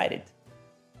feel excited.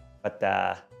 But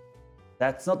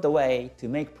that's not the way to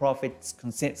make profits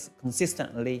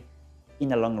consistently in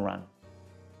the long run.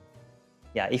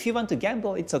 Yeah, if you want to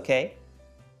gamble, it's okay.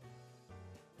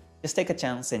 Just take a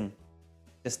chance and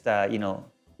just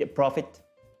get profit.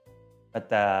 But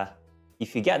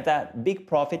if you get that big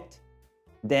profit,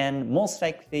 then most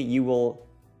likely you will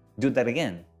do that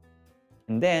again,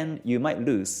 and then you might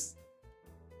lose.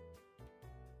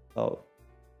 So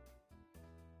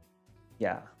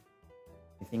yeah,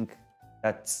 I think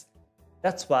that's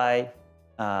why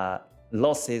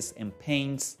losses and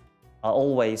pains are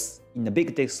always in a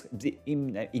big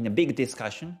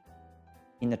discussion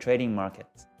in the trading market.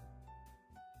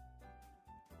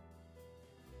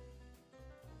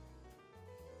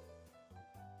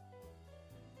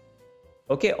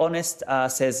 Okay, Honest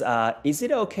says, is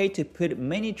it okay to put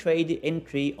many trade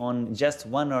entry on just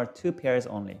one or two pairs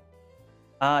only?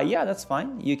 Yeah, that's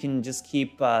fine. You can just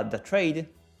keep the trade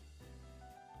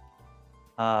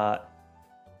on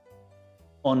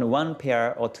one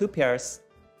pair or two pairs,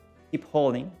 keep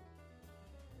holding.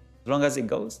 As long as it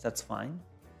goes, that's fine.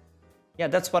 Yeah,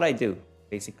 that's what I do,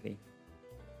 basically.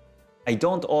 I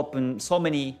don't open so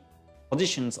many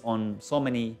positions on so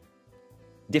many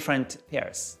different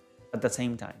pairs at the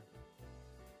same time.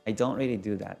 I don't really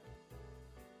do that.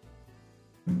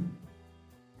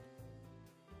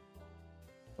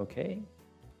 Okay.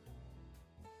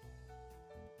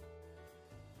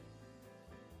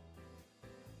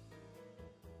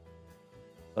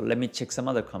 So let me check some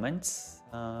other comments.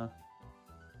 Yeah,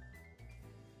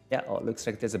 oh, it looks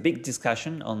like there's a big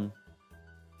discussion on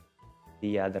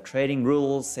the trading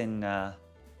rules and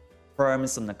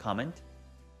firms on the comment.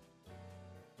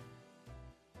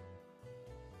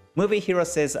 Movie Hero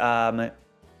says,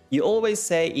 you always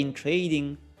say in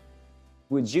trading,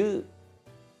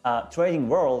 trading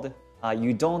world,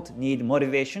 you don't need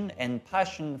motivation and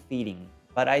passion feeding.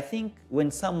 But I think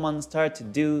when someone starts to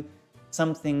do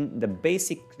something that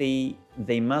basically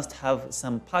they must have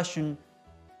some passion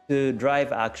to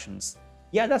drive actions.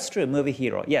 Yeah, that's true, Movie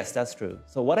Hero. Yes, that's true.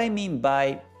 So what I mean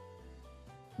by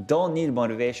don't need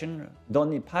motivation, don't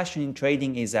need passion in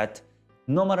trading is that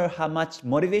no matter how much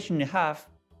motivation you have,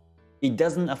 it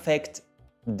doesn't affect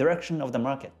the direction of the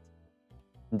market.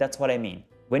 That's what I mean.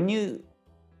 When you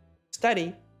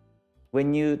study,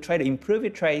 when you try to improve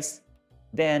your trades,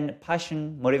 then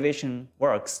passion, motivation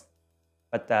works.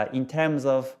 But in terms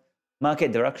of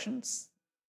market directions,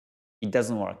 it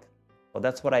doesn't work. So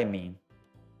that's what I mean.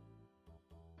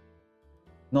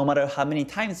 No matter how many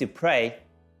times you pray,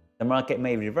 the market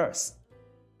may reverse.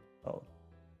 So.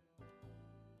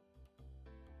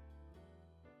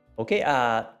 Okay,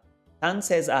 Tan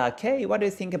says, Kei, what do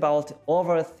you think about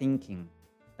overthinking?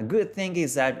 A good thing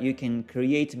is that you can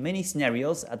create many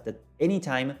scenarios at any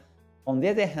time. On the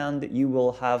other hand, you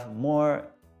will have more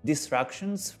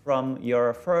distractions from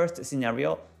your first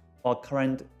scenario or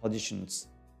current positions.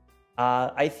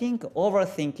 I think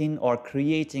overthinking or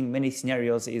creating many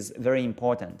scenarios is very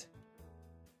important.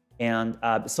 And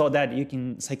so that you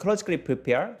can psychologically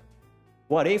prepare.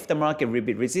 What if the market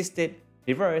resisted,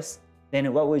 reverse,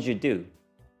 then what would you do?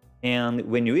 And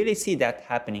when you really see that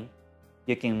happening,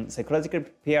 you can psychologically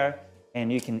prepare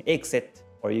and you can exit,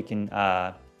 or you can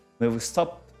move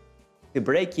stop to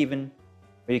break even,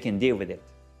 or you can deal with it.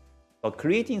 So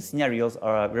creating scenarios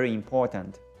are very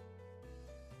important.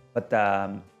 But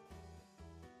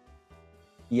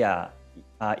yeah,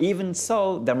 even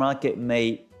so, the market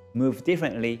may move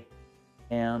differently,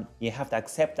 and you have to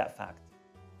accept that fact.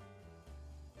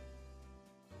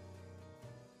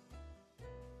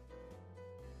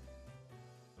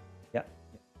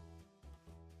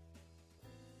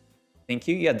 Thank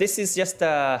you. Yeah, this is just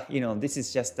this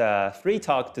is just a free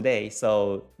talk today.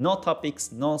 So no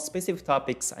topics, no specific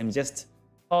topics. I'm just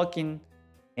talking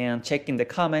and checking the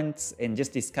comments and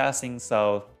just discussing.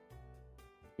 So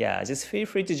yeah, just feel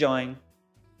free to join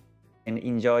and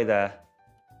enjoy the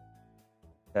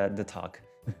talk.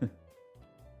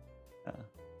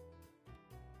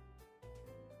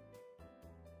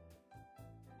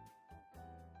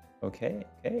 Okay,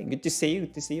 good to see you.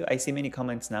 Good to see you. I see many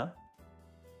comments now.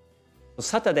 So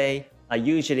Saturday, I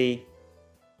usually,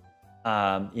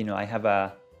 I have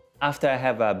after I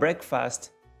have a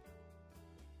breakfast,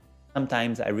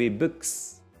 sometimes I read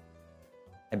books,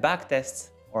 I backtest,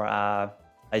 or I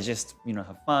just,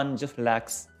 have fun, just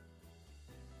relax,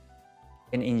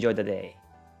 and enjoy the day.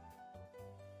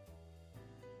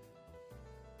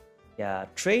 Yeah,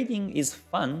 trading is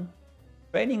fun.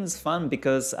 Trading is fun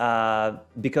because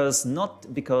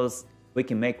not because we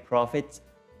can make profit,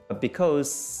 but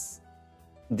because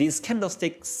these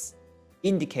candlesticks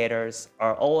indicators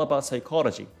are all about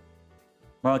psychology.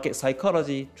 Market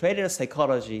psychology, trader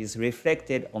psychology is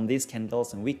reflected on these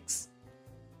candles and wicks.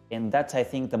 And that's, I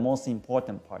think, the most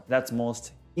important part. That's the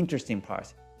most interesting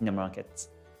part in the markets.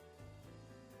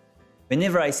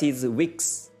 Whenever I see the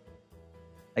wicks,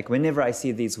 whenever I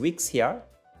see these wicks here,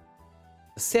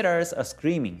 the sellers are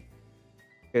screaming.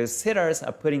 Because sellers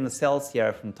are putting the sells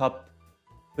here from top,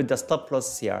 with the stop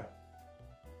loss here.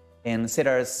 And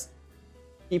sellers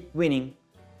keep winning,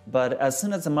 but as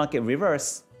soon as the market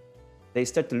reverses, they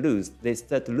start to lose. They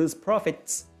start to lose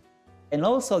profits. And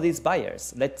also these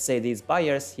buyers, let's say these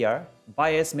buyers here,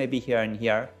 buyers may be here and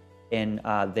here, and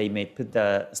they may put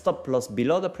the stop loss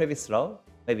below the previous low,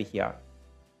 maybe here.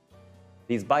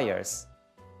 These buyers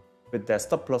put the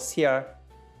stop loss here,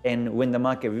 and when the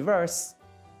market reverses,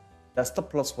 the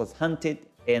stop loss was hunted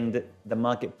and the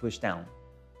market pushed down.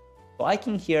 So I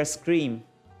can hear scream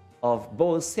of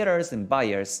both sellers and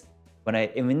buyers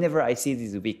whenever I see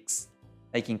these wicks.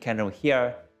 I can kind of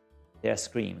hear their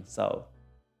scream. So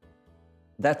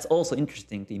that's also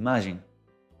interesting to imagine.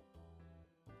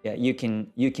 Yeah, you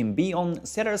can be on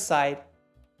seller's side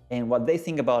and what they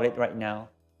think about it right now.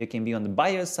 You can be on the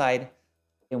buyer's side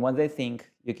and what they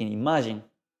think. You can imagine,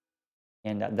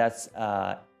 and that's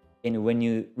and when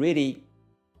you really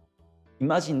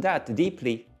imagine that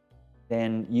deeply,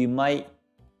 then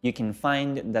you can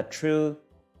find the true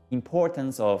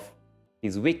importance of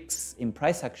these wicks in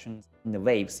price actions in the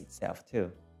waves itself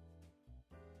too.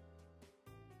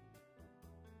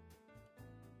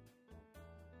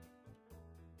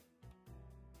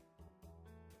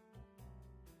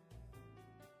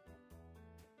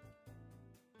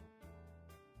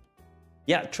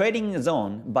 Yeah, Trading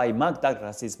Zone by Mark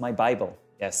Douglas is my Bible.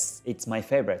 Yes, it's my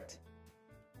favorite.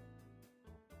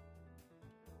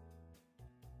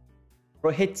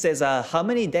 Rohit says, how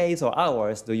many days or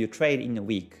hours do you trade in a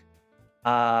week?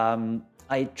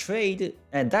 I trade,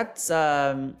 and that's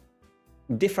a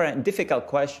difficult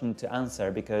question to answer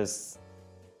because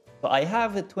I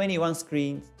have 21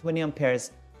 screens, 21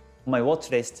 pairs on my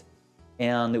watch list.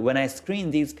 And when I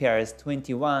screen these pairs,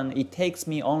 21, it takes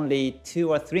me only 2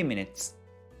 or 3 minutes.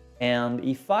 And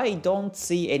if I don't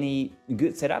see any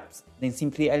good setups, then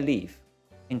simply I leave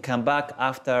and come back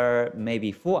after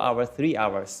maybe 4 hours, 3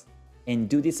 hours and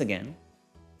do this again.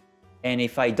 And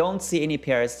if I don't see any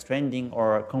pairs trending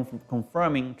or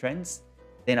confirming trends,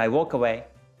 then I walk away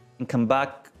and come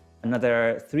back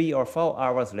another 3 or 4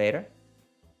 hours later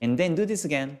and then do this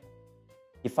again.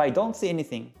 If I don't see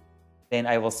anything, then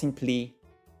I will simply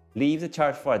leave the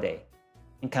chart for a day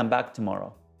and come back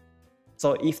tomorrow.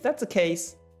 So if that's the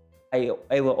case,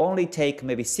 I will only take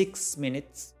maybe 6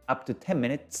 minutes up to 10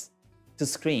 minutes to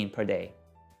screen per day.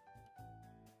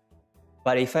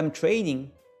 But if I'm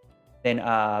trading, then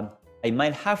I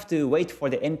might have to wait for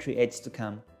the entry edge to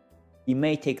come. It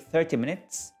may take 30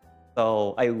 minutes.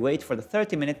 So I wait for the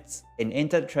 30 minutes and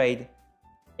enter the trade.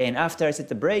 And after I set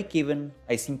the break even,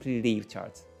 I simply leave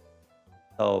chart.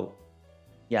 So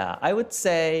yeah, I would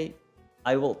say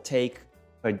I will take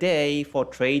per day for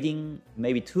trading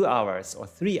maybe 2 hours or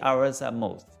 3 hours at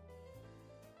most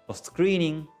for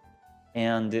screening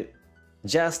and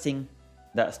adjusting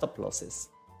the stop losses.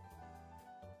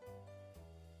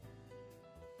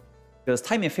 Because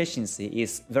time efficiency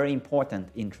is very important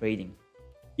in trading.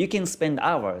 You can spend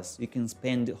hours, you can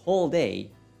spend the whole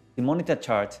day to monitor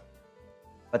chart,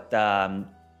 but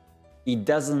it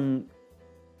doesn't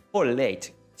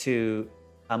correlate to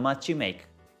how much you make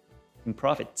in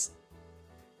profits.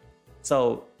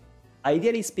 So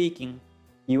ideally speaking,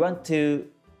 you want to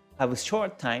have a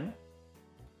short time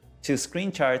to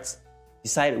screen charts,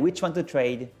 decide which one to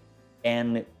trade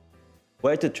and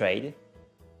where to trade.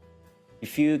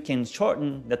 if you can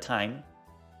shorten the time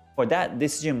for that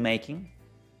decision making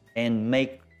and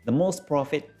make the most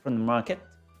profit from the market,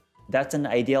 that's an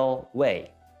ideal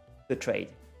way to trade.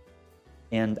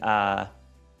 And I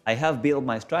have built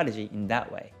my strategy in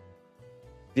that way.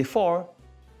 Before,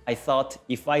 I thought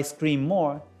if I screen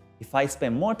more, if I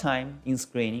spend more time in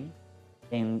screening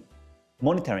and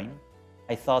monitoring,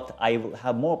 I thought I would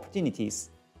have more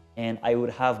opportunities and I would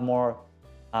have more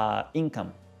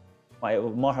income,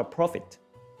 more profit.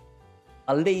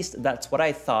 At least that's what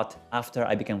I thought after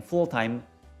I became full-time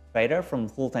trader from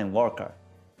full-time worker.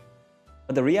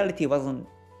 But the reality was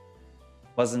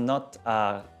not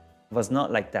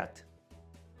like that.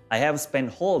 I have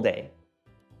spent whole day.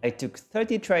 I took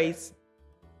 30 trades,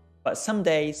 but some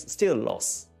days still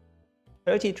loss.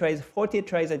 30 trades, 40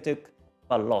 trades I took,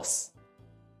 but loss.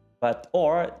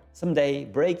 Or someday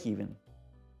break even,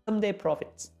 someday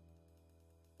profits.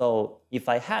 So if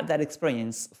I had that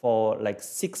experience for like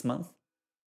 6 months,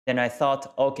 then I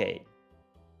thought, okay,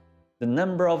 the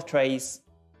number of trades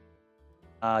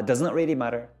does not really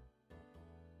matter.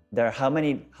 How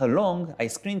long I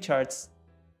screen charts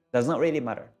does not really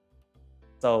matter.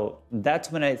 So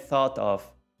that's when I thought of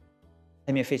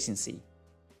semi-efficiency.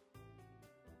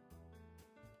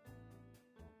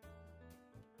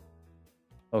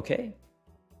 Okay.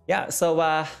 Yeah,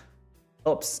 so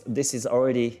oops, this is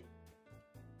already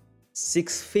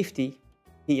 6:50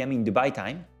 p.m. in Dubai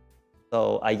time.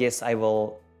 So I guess I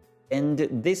will end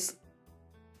this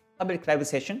public live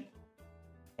session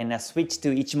and switch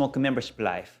to Ichimoku membership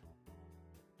live.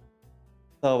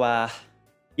 So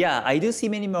yeah, I do see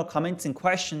many more comments and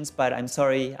questions, but I'm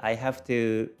sorry, I have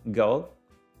to go.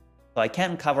 So I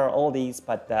can't cover all these,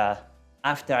 but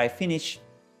after I finish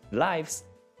lives,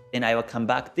 then I will come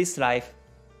back this live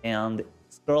and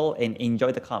scroll and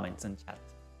enjoy the comments and chat.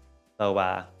 So,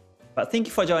 but thank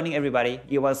you for joining, everybody.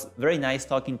 It was very nice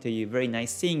talking to you, very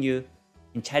nice seeing you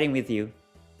and chatting with you.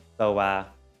 So I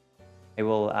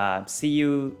will see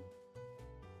you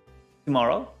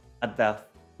tomorrow at the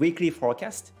weekly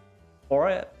forecast.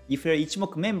 Or if you're an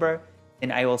Ichimoku member,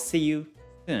 then I will see you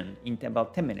soon in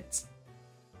about 10 minutes.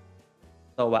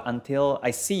 So until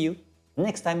I see you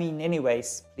next time in any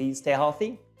ways, please stay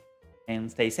healthy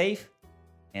and stay safe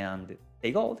and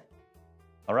stay gold.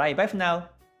 Alright, bye for now.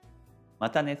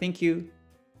 Mata ne, thank you.